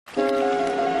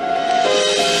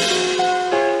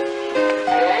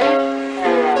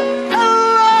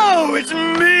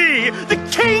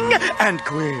and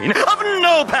queen of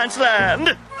No Pants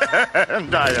Land.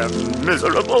 And I am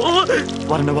miserable.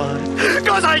 Wanna know why?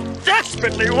 Because I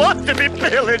desperately want to be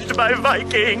pillaged by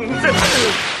Vikings.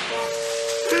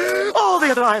 All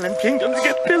the other island kingdoms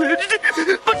get pillaged,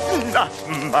 but not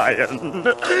mine.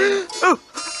 Oh,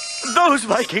 those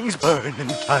Vikings burn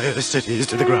entire cities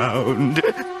to the ground.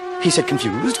 He said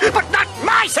confused, but not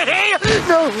my city!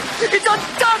 No, it's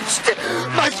untouched!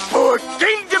 My poor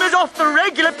kingdom is off the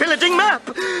regular pillaging map!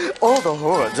 All the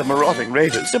hordes of marauding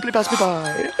raiders simply pass me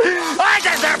by. I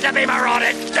deserve to be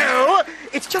marauded too!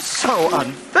 It's just so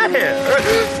unfair!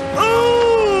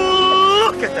 Ooh,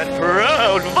 look at that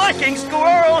proud Viking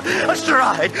squirrel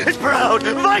astride his proud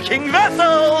Viking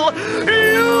vessel!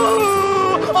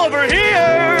 You, over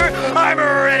here, I'm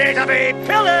ready to be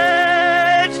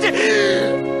pillaged!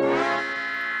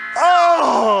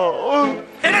 Oh!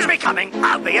 It is becoming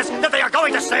obvious that they are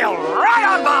going to sail right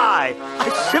on by! I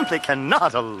simply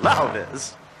cannot allow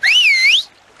this.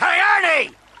 Hey,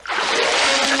 Ernie!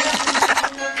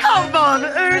 Come on,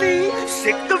 Ernie!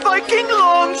 Sick the Viking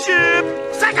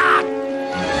longship! Sick on!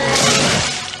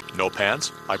 No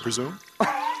pants, I presume?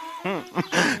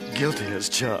 Guilty as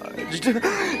charged.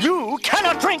 You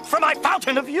cannot drink from my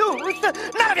fountain of youth!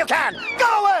 None of you can!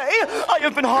 Go away! I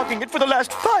have been hogging it for the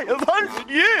last 500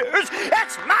 years!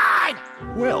 It's mine!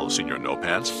 Well, Senor No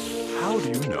Pants, how do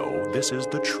you know this is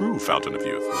the true fountain of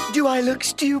youth? Do I look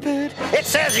stupid? It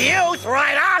says youth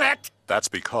right on it! That's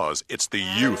because it's the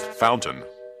youth fountain,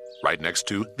 right next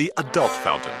to the adult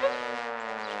fountain.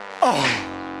 Oh!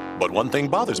 But one thing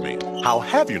bothers me. How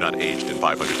have you not aged in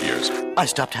 500 years? I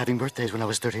stopped having birthdays when I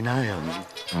was 39.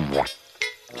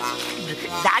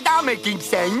 That all making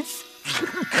sense.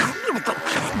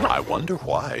 I wonder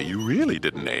why you really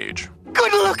didn't age.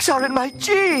 Good looks are in my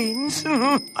genes.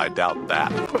 I doubt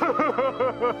that.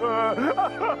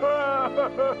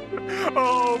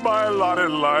 Oh, my lot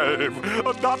in life.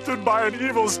 Adopted by an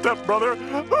evil stepbrother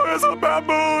who is a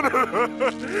baboon.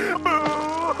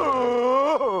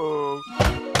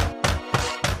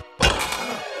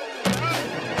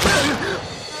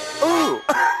 Oh!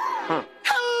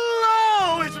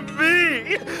 Hello, it's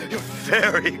me, your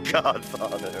fairy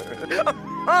godfather.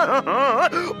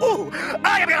 Oh,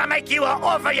 I am gonna make you an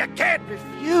offer you can't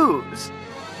refuse.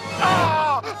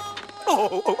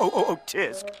 Oh,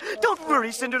 Tisk. Don't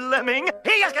worry, Cinder Lemming.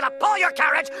 He is gonna pull your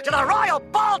carriage to the royal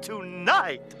ball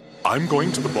tonight. I'm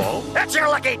going to the ball? It's your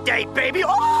lucky day, baby. Oh,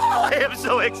 I am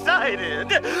so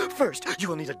excited. First, you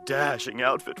will need a dashing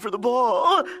outfit for the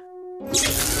ball.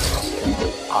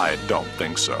 I don't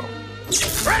think so.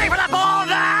 Ready for the ball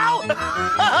now?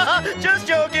 Just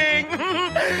joking.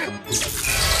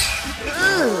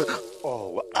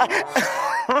 Oh,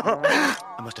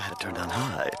 I must have had it turned on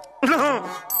high.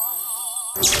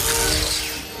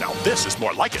 Now this is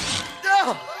more like it.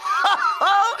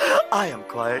 I am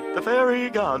quite the fairy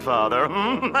godfather.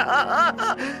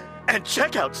 And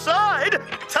check outside.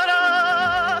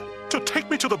 Ta-da! To take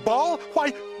me to the ball?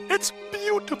 Why, it's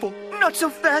beautiful. Not so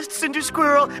fast, Cinder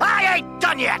Squirrel. I ain't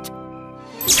done yet.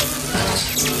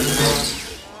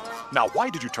 Now, why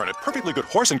did you turn a perfectly good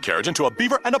horse and carriage into a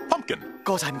beaver and a pumpkin?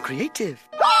 'Cause I'm creative.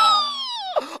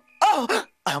 Oh,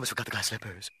 I almost forgot the glass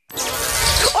slippers.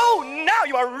 Oh, now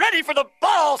you are ready for the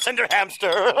ball, Cinder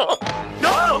Hamster.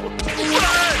 No!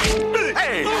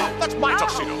 Hey, that's my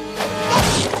tuxedo.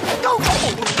 No!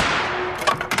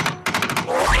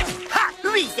 Ha!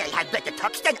 Weasel had better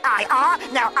tux than I are.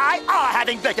 Now I are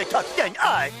having better tux than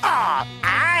I are.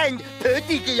 And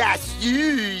pretty glass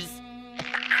shoes.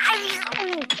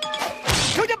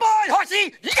 To the ball,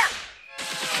 horsey! Yeah!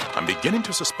 I'm beginning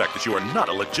to suspect that you are not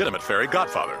a legitimate fairy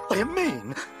godfather. What do you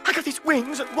mean? I got these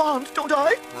wings and wand, don't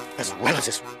I? As well as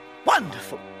this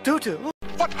wonderful tutu.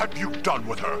 What have you done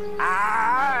with her?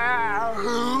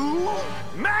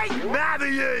 My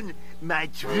Marion! My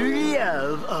true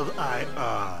love of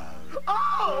I.R.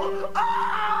 Oh!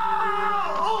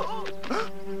 Oh!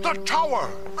 The tower!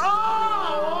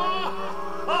 Oh!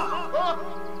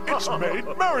 It's Maid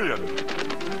Marian.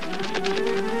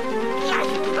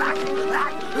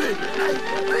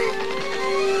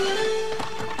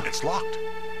 It's locked.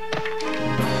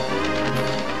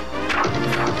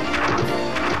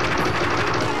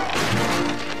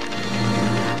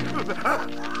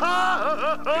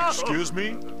 Excuse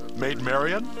me, Maid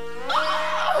Marian?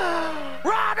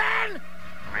 Robin!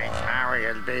 My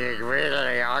Marion being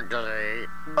really ugly.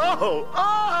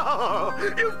 Oh!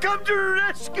 You've come to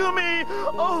rescue me!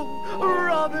 Oh,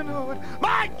 Robin Hood,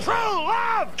 my true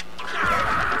love!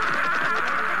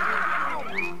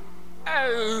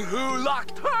 Oh, who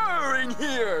locked her in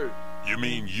here? You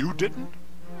mean you didn't?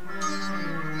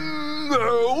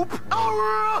 Nope. All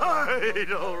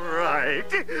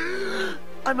right.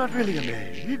 I'm not really a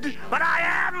maid, but I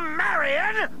am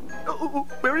Marion. Oh,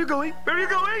 where are you going? Where are you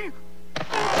going?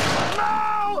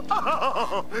 No!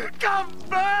 Oh, come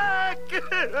back!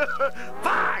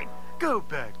 Fine! Go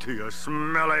back to your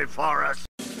smelly forest.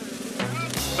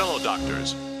 Fellow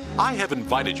doctors, I have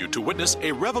invited you to witness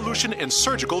a revolution in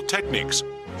surgical techniques.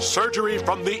 Surgery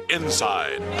from the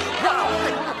inside.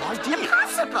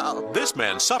 Impossible. This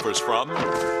man suffers from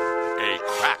a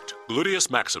cracked gluteus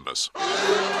maximus.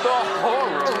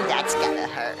 Oh, that's gonna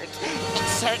hurt. It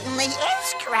certainly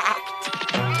is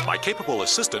cracked. My capable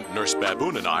assistant, Nurse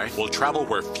Baboon, and I will travel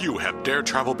where few have dared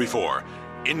travel before,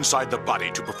 inside the body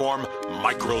to perform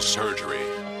microsurgery.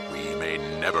 We may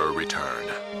never return.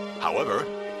 However,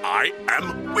 I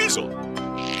am Weasel.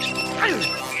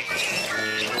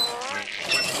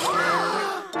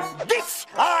 This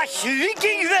are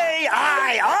shrinking ray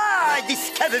I are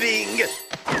discovering.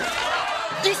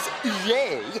 This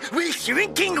ray will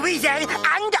shrinking Weasel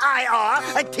and I are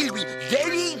until we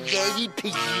very, very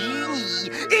puny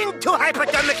into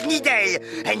hypodermic needle,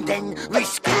 and then we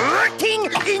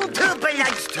squirting into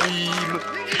bloodstream.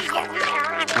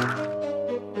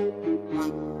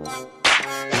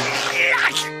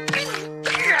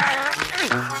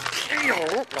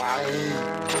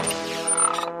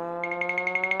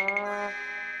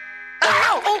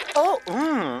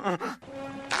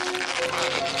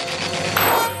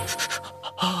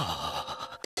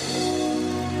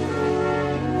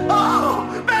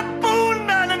 Baboon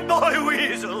Man and Boy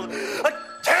Weasel! A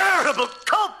terrible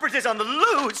culprit is on the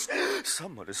loose!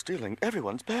 Someone is stealing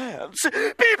everyone's pants.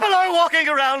 People are walking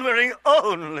around wearing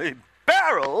only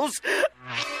barrels.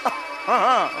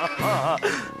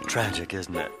 Tragic,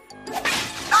 isn't it?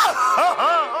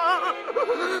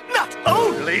 Not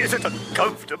only is it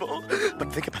uncomfortable,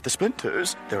 but think about the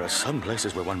splinters. There are some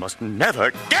places where one must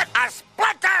never get a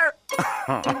splinter!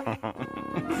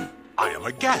 I am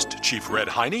aghast, Chief Red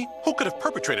Hiney. Who could have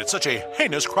perpetrated such a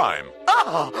heinous crime?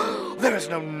 Oh, there is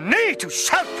no need to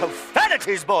shout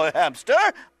profanities, Boy Hamster.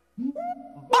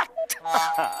 But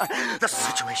the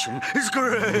situation is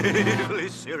gravely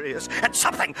serious, and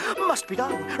something must be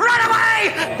done. Run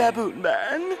away, Baboon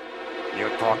Man!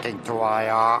 You're talking to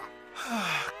IR?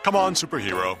 Come on,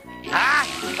 superhero. Huh?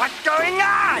 What's going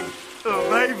on? Oh,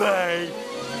 bye-bye.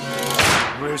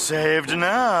 We're saved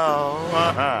now.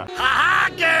 Ha-ha,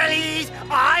 girlies!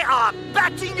 I are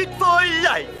batting it for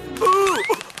life. Ooh,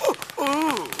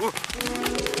 ooh, ooh.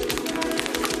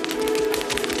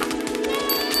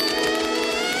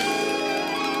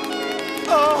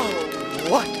 Oh,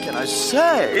 what can I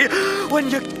say? When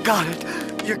you got it,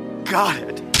 you got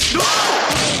it.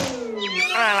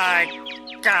 Well, I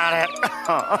got it.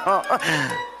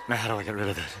 Now, how do I get rid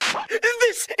of it?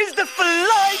 This is the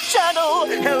Fly Channel.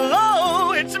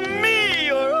 Hello, it's me,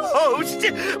 your host.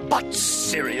 But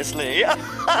seriously,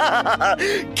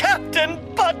 Captain,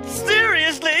 but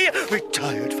seriously,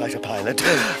 retired fighter pilot.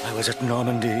 I was at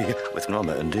Normandy with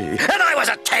Normandy, and I was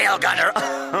a tail gunner.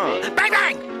 Bang,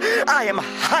 bang! I am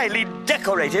highly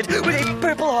decorated with a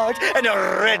purple heart and a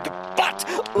red butt.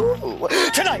 Ooh.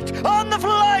 Tonight on the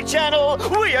Fly Channel,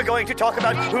 we are going to talk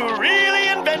about who really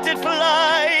invented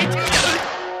flight.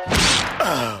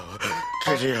 Oh,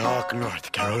 Kitty Hawk,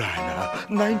 North Carolina,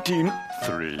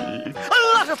 1903. A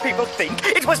lot of people think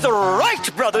it was the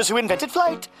Wright brothers who invented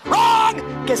flight.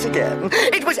 Wrong! Guess again.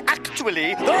 It was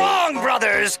actually the Wrong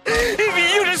brothers. If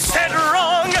you'd have said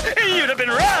wrong, you'd have been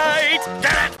right.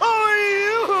 Get it?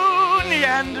 Oh, you,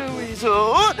 Neander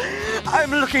Weasel. I'm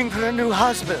looking for a new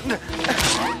husband.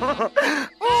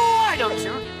 Why don't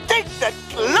you take that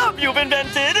club you've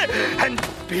invented and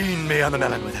bean me on the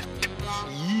melon with it?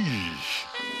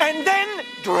 And then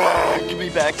drag me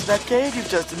back to that cave you've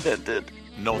just invented.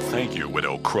 No thank you,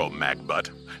 Widow Crow Magbutt.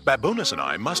 Baboonus and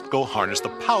I must go harness the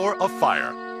power of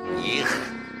fire.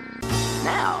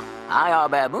 Now, I.R.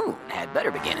 Baboon had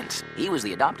better beginnings. He was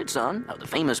the adopted son of the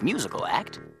famous musical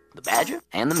act, The Badger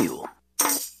and the Mule.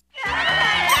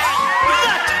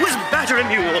 That was Badger and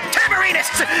Mule,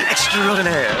 tamarinists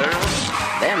extraordinaire.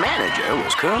 Their manager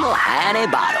was Colonel Heine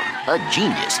Bottom, a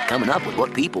genius coming up with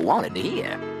what people wanted to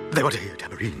hear. They want to hear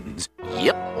tamarines.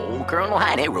 Yep, old Colonel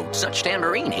Heine wrote such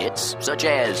tambourine hits, such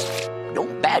as,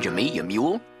 "Don't badger me, you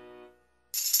mule,"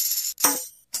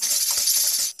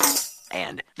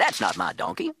 and "That's not my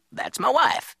donkey, that's my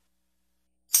wife."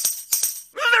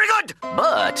 Very good.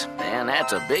 But, and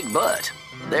that's a big but,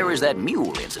 there was that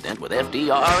mule incident with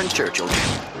FDR and Churchill,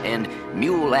 and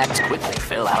mule acts quickly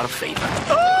fell out of favor.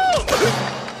 Oh!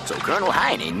 So Colonel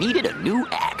Heine needed a new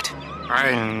act.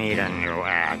 I need a new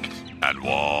act. And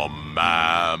warm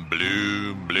and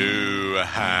blue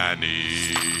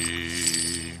honey.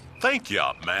 Thank you,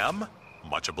 ma'am.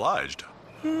 Much obliged.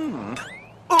 Ooh.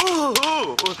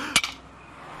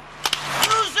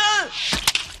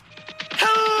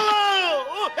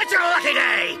 Hello! It's your lucky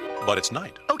day! But it's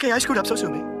night. Okay, I screwed up, so sue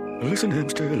me. Listen,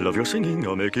 hamster, love your singing,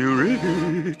 I'll make you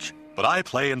rich. But I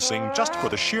play and sing just for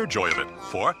the sheer joy of it,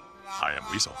 for I am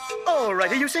Weasel.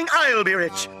 Alrighty, you sing I'll be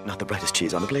rich. Not the brightest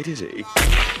cheese on the plate, is he?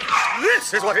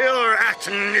 This is what your act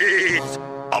needs.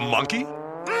 A monkey?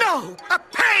 No, a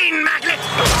pain magnet!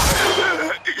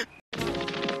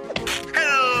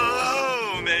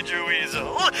 Hello, Major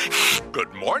Weasel.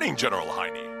 Good morning, General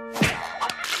Heine.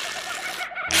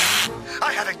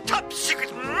 I have a top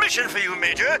secret mission for you,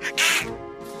 Major.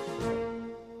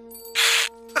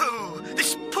 Oh,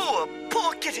 this poor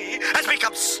kitty has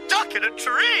become stuck in a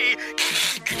tree.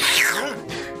 Your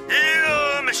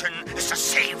mission is to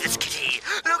save this kitty.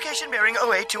 Location bearing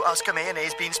 082 Oscar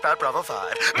Mayonnaise Bean Sprout Bravo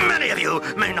 5. Many of you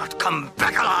may not come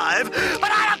back alive,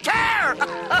 but I don't care!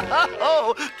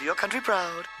 Oh, do your country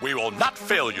proud. We will not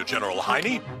fail you, General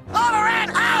Heine. Over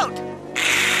and out!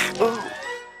 Oh.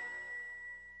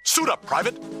 Suit up,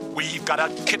 Private. We've got a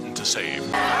kitten to save.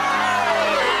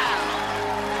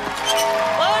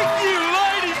 Thank you,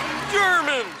 ladies and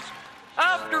Germans.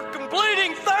 After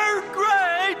completing 3rd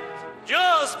grade,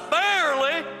 just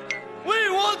barely, we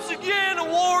once again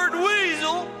award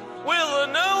Weasel with a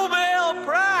Nobel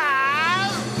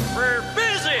Prize for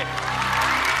physics.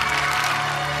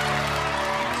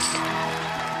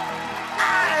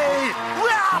 Hey,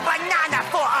 where are banana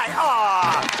for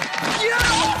IR?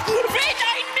 Wait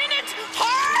a minute!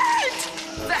 Halt!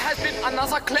 There has been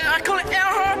another clerical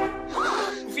error.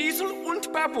 Weasel and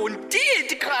Baboon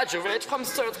did graduate from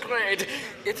 3rd grade.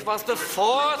 It was the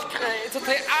 4th grade that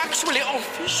they actually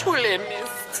officially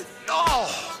missed. Oh!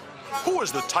 Who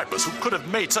is the typist who could have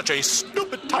made such a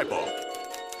stupid typo?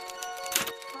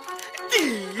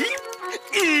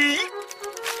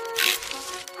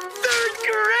 Third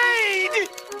grade!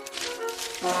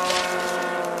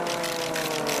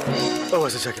 Oh,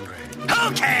 it's the 2nd grade.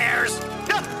 Who cares?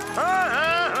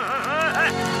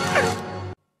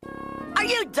 Are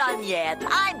you done yet?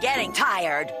 I'm getting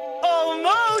tired.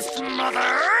 Almost,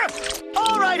 Mother!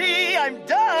 Alrighty, I'm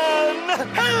done!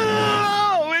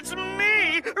 Hello, it's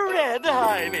me, Red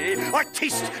Heine,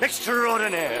 artiste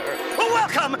extraordinaire.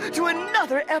 Welcome to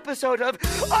another episode of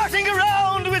Arting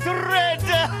Around with Red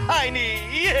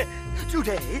Heine.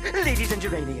 Today, ladies and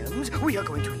geraniums, we are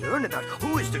going to learn about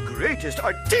who is the greatest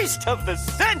artiste of the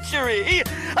century.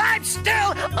 I'm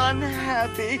still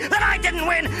unhappy that I didn't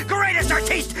win greatest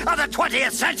artiste of the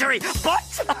 20th century,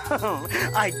 but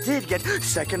I did get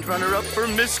 2nd runner-up for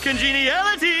Miss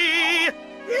Congeniality.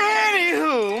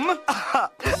 Anywhom,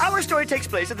 our story takes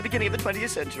place at the beginning of the 20th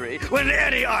century, when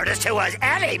any artist who was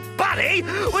anybody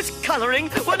was coloring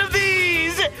one of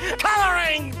these.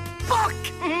 Coloring book!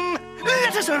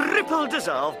 Let us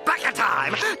dissolve back in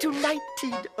time to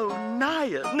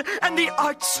 1909 and the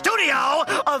art studio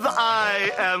of I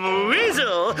Am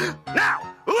Weasel. Now,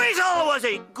 Weasel was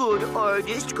a good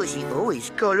artist because he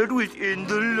always colored within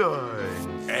the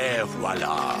lines. Et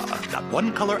voila. Not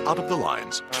one color out of the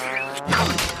lines.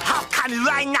 How can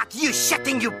I not use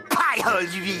setting you pie hole,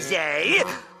 Weasel?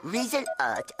 Weasel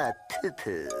art a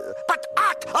poo-poo. But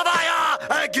art of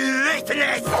I.R.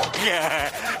 greatness!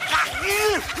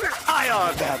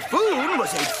 I.R. Baboon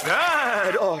was a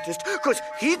bad artist because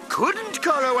he couldn't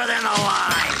color within the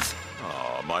lines.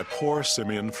 Ah, my poor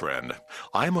simian friend.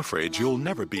 I'm afraid you'll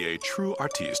never be a true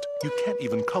artiste. You can't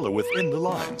even color within the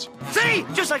lines. See?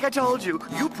 Just like I told you.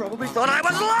 You probably thought I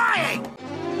was lying.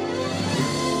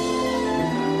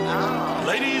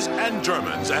 Ladies and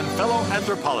Germans and fellow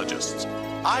anthropologists,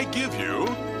 I give you...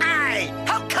 Aye,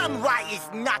 how come why is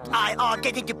not IR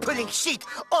getting the pulling sheet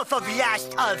off of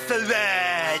last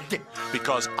alphabet?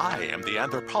 Because I am the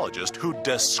anthropologist who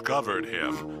discovered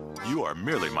him. You are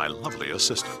merely my lovely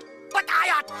assistant. But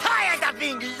I am tired of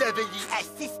being lovely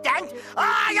assistant.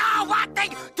 I am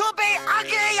wanting to be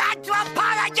ugly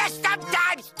anthropologist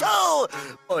sometimes too.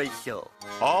 Also.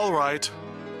 All right,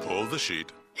 pull the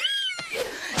sheet.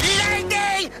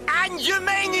 Lady and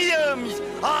geraniums,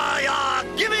 I am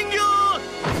giving you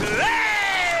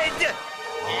red!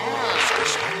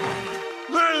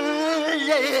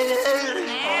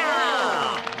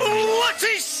 What's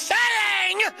he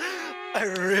saying? I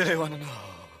really want to know.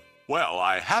 Well,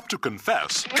 I have to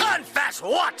confess. Confess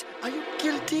what? Are you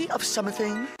guilty of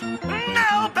something?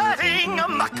 No batting,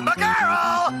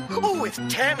 McGarrel! With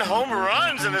 10 home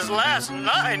runs in his last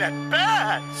 9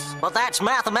 at-bats. Well, that's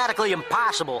mathematically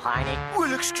impossible, Heine.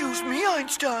 Well, excuse me,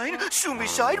 Einstein. Sue me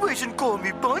sideways and call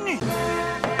me Bunny.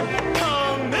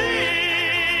 Come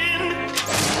in!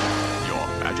 Your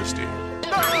Majesty.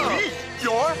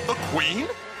 You're the Queen?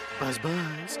 Buzz,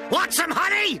 buzz. Want some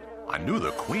honey? I knew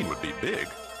the Queen would be big,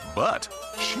 but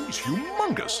she's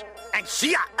humongous. And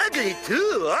she are ugly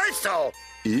too, also.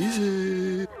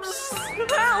 Easy.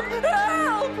 Help!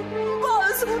 Help!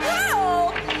 Buzz,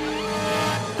 help!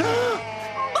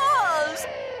 Buzz!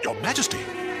 Your Majesty.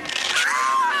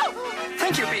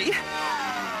 Thank you, Bee.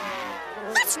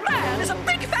 This man is a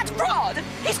big fat fraud.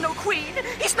 He's no queen.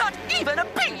 He's not even a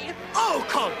bee. Au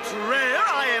contraire,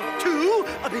 I am too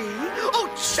a bee. Oh,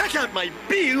 check out my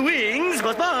bee wings,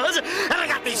 Buzz Buzz. And I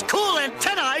got these cool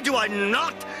antennae, do I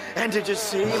not? And did you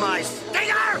see my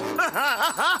stinger?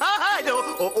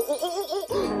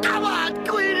 Come on,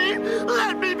 Queenie.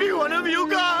 Let me be one of you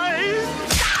guys.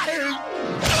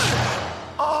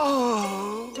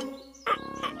 Oh.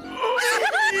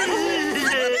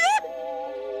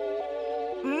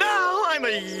 Now I'm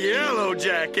a yellow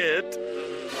jacket.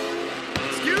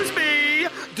 Excuse me.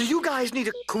 Do you guys need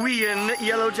a queen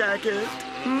yellow jacket?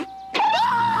 Hmm?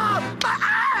 Ah! My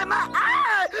eye! My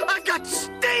eye! I got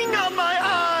sting on my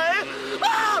eye!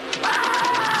 Ah!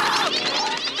 Ah!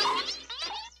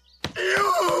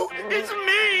 You! It's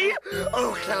me!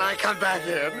 Oh, can I come back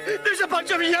in? There's a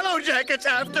bunch of yellow jackets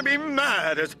after me,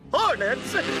 mad as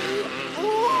hornets. Ooh!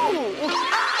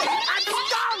 Ow! I'm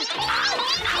stung! Ow!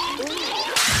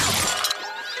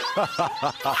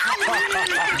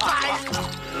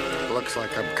 Looks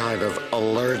like I'm kind of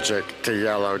allergic to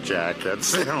yellow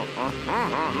jackets. I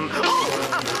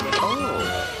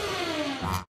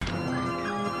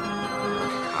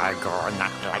go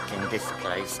not liking this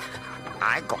place.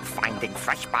 I go finding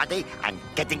fresh body and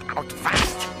getting out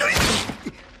fast.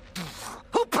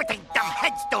 Who put a dumb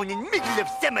headstone in middle of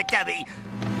cemetery?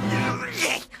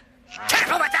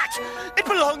 Careful with that! It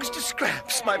belongs to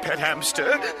Scraps, my pet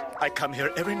hamster. I come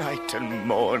here every night and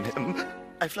mourn him.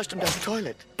 I flushed him down the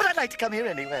toilet, but I'd like to come here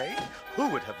anyway. Who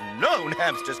would have known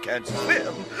hamsters can't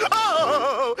swim?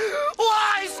 Oh!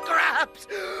 Why, Scraps?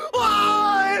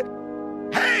 Why?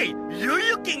 Hey, you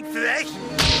looking fresh?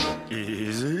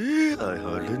 Easy, I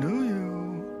hardly know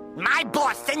you. My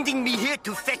boss sending me here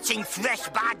to fetching fresh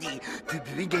body to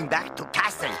bring him back to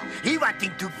castle. He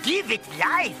wanting to give it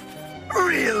life.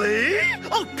 Really?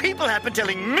 Oh, people have been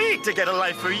telling me to get a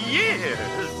life for years.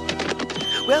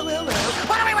 Well.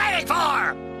 What are we waiting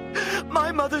for?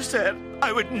 My mother said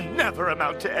I would never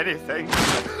amount to anything.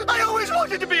 I always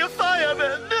wanted to be a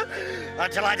fireman.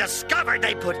 Until I discovered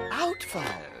they put out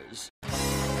fires.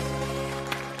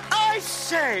 I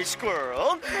say,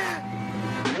 Squirrel,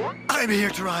 I'm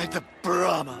here to ride the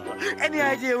Brahma. Any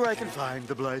idea where I can find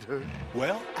the blighter?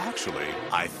 Well, actually,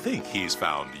 I think he's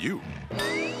found you.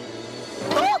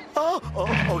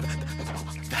 Oh,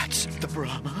 that's the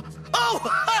Brahma.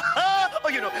 Oh,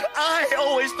 you know, I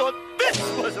always thought this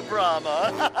was a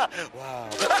Brahma. Wow.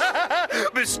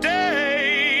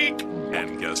 Mistake!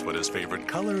 And guess what his favorite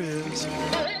color is?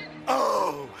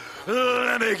 Oh,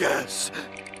 let me guess.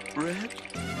 Red?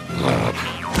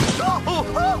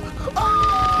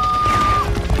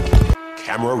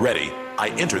 Camera ready. I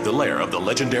entered the lair of the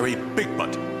legendary Big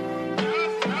Butt.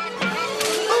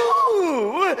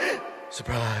 Ooh!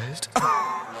 Surprised?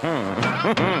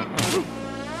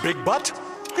 Big Butt?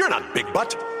 You're not Big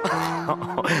Butt.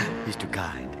 He's too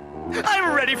kind.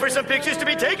 I'm ready for some pictures to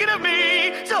be taken of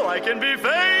me so I can be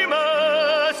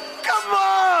famous. Come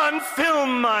on,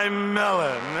 film my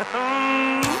melon.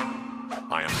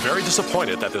 I am very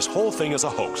disappointed that this whole thing is a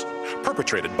hoax,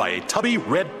 perpetrated by a tubby,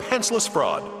 red, pantsless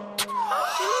fraud.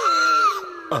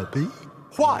 Ubby?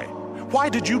 Why? Why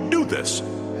did you do this?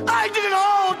 I did it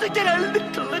all to get a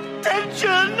little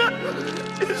attention.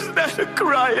 Is that a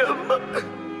crime?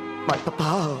 My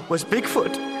papa was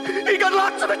Bigfoot. He got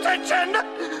lots of attention.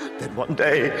 Then one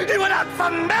day, he went out for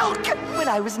milk when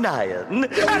I was 9, and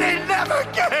he never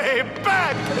came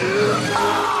back.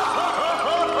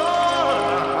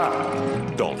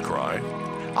 Don't cry.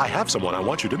 I have someone I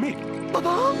want you to meet.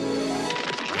 Papa?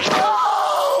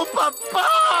 Oh, Papa!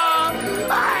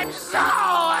 I'm so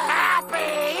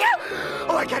happy!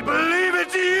 Oh, I can't believe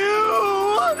it's you!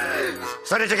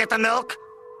 So did you get the milk?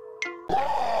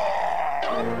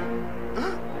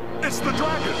 It's the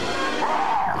dragon!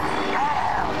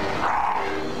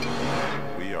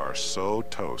 We are so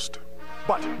toast.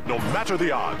 But no matter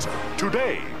the odds,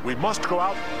 today we must go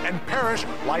out and perish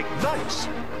like knights.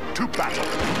 to battle.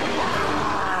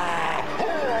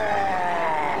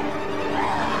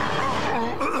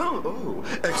 Oh,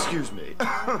 excuse me.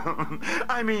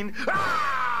 I mean,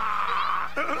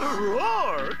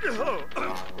 roar!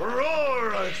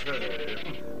 Roar, I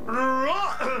say.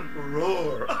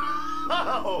 Roar!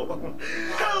 Oh,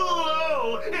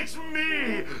 hello! It's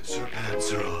me, Sir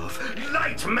Panzeroff,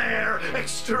 Nightmare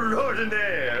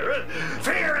Extraordinaire.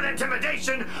 Fear and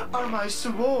intimidation are my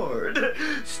sword.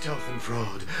 Stealth and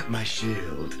fraud, my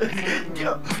shield.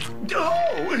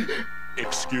 Oh!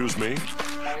 Excuse me,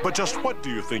 but just what do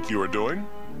you think you are doing?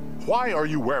 Why are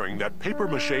you wearing that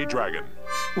papier-mâché dragon?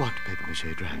 What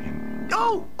papier-mâché dragon?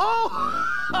 Oh!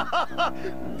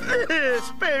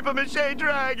 This papier-mâché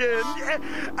dragon!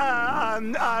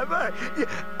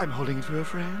 I'm holding it for a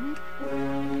friend.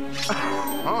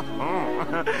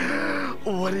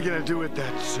 What are you gonna do with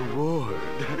that sword?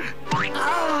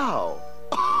 Ow!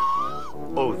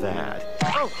 Oh, that.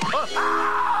 Oh,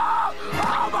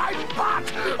 my butt!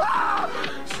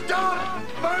 Stop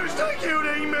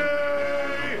persecuting me!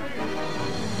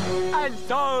 And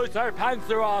so, Sir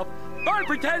Panzeroff, for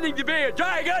pretending to be a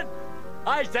dragon,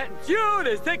 I sentence you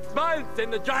to 6 months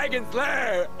in the dragon's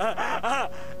lair.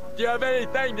 Do you have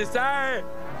anything to say?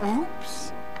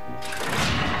 Oops.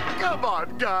 Come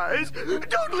on, guys.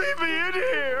 Don't leave me in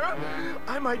here.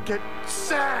 I might get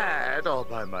sad all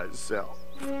by myself.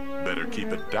 Better keep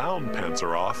it down,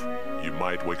 Panzeroff. You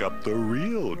might wake up the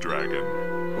real dragon.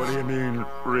 What do you mean,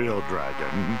 real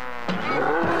dragon?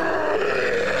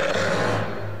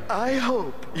 I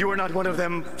hope you are not one of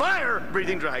them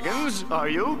fire-breathing dragons, are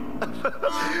you?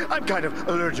 I'm kind of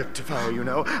allergic to fire, you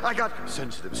know. I got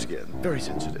sensitive skin. Very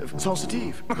sensitive.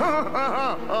 Sensitive.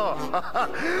 Fire!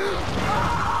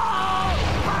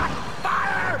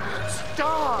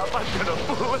 Stop! I'm gonna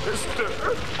blister.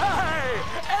 Hey!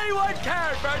 Anyone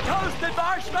care for a toasted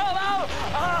marshmallow?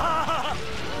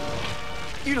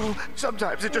 You know,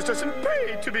 sometimes it just doesn't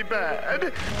pay to be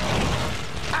bad.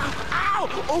 Ow! Ow!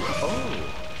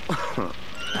 Oh!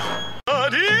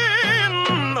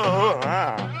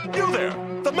 You there,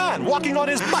 the man walking on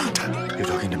his butt. You're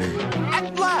talking to me.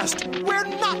 At last, we're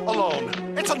not alone.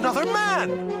 It's another man.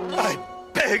 I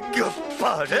beg your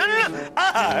pardon?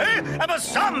 I am a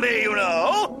zombie, you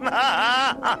know.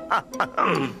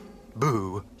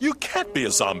 Boo. You can't be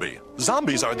a zombie.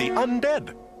 Zombies are the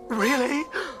undead. Really?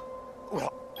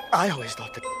 Well, I always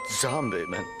thought that zombie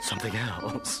meant something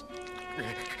else.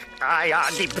 I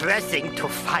are depressing to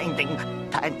finding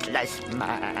pantless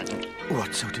man.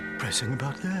 What's so depressing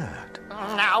about that?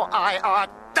 Now I are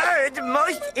third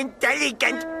most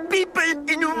intelligent people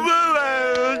in the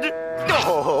world.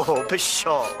 Oh,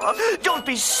 pshaw. Don't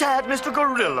be sad, Mr.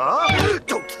 Gorilla.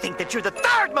 Don't think that you're the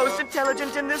third most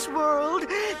intelligent in this world.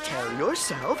 Tell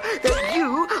yourself that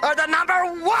you are the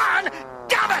 #1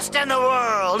 dumbest in the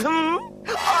world.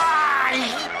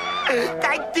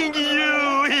 Thank you.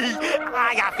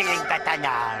 I am feeling better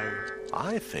now.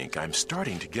 I think I'm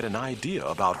starting to get an idea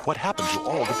about what happened to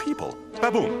all the people.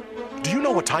 Baboon, do you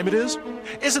know what time it is?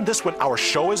 Isn't this when our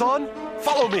show is on?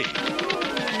 Follow me.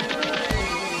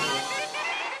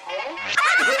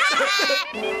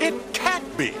 It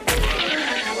can't be.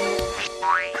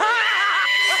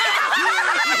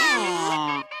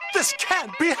 This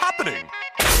can't be happening.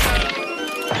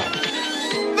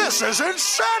 This is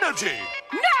insanity.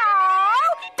 No!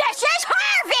 This is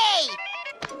Harvey!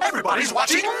 Everybody's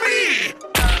watching me!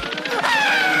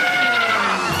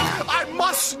 I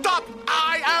must stop!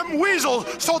 I am Weasel,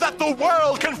 so that the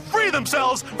world can free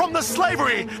themselves from the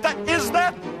slavery that is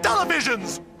their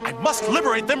televisions! I must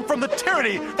liberate them from the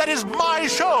tyranny that is my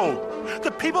show!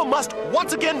 The people must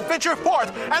once again venture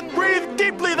forth and breathe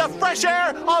deeply the fresh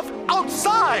air of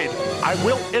outside! I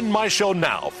will end my show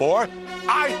now, for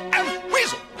I am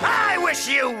Weasel! I wish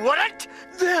you wouldn't.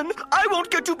 Then I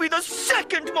won't get to be the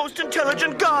second most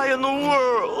intelligent guy in the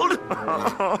world.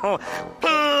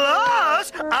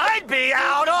 Plus, I'd be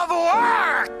out of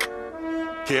work.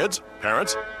 Kids,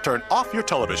 parents, turn off your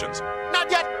televisions.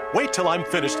 Not yet. Wait till I'm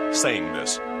finished saying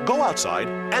this. Go outside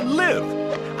and live.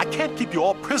 I can't keep you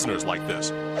all prisoners like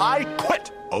this. I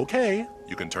quit. Okay,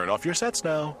 you can turn off your sets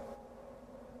now.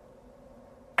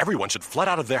 Everyone should flood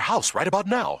out of their house right about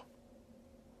now.